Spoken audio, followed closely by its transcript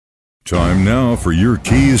Time now for your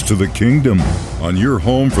keys to the kingdom on your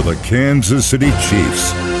home for the Kansas City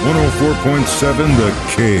Chiefs. 104.7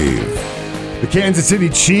 The Cave. The Kansas City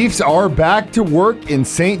Chiefs are back to work in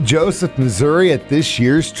St. Joseph, Missouri at this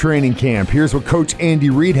year's training camp. Here's what Coach Andy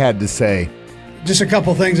Reid had to say. Just a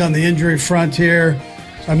couple things on the injury front here.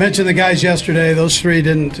 So I mentioned the guys yesterday. Those three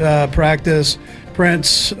didn't practice.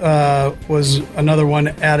 Prince was another one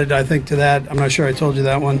added, I think, to that. I'm not sure I told you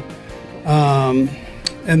that one.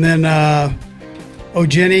 And then Hassan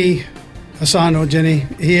Ojeni,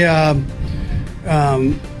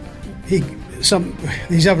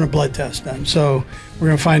 he's having a blood test done. So we're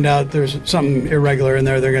going to find out there's something irregular in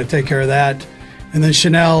there. They're going to take care of that. And then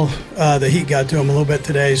Chanel, the heat got to him a little bit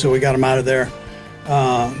today, so we got him out of there.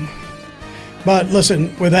 But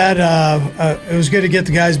listen, with that, it was good to get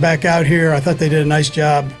the guys back out here. I thought they did a nice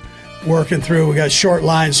job working through. We got short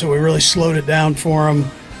lines, so we really slowed it down for them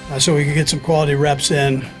so we could get some quality reps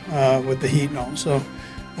in with the heat and all. So,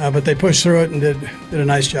 but they pushed through it and did a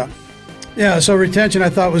nice job. Yeah, so retention I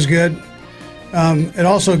thought was good. It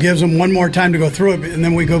also gives them one more time to go through it, and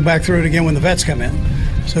then we go back through it again when the vets come in.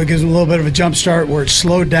 So it gives them a little bit of a jump start where it's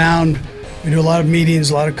slowed down. We do a lot of meetings,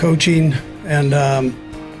 a lot of coaching, but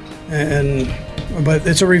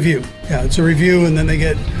it's a review. Yeah, it's a review, and then they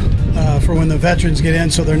get for when the veterans get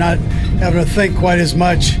in, so they're not having to think quite as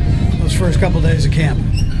much those first couple of days of camp.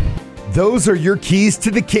 Those are your keys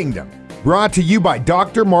to the kingdom. Brought to you by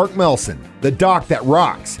Dr. Mark Melson, the doc that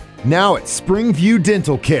rocks. Now at Springview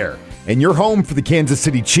Dental Care, and your home for the Kansas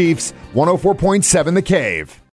City Chiefs, 104.7 The Cave.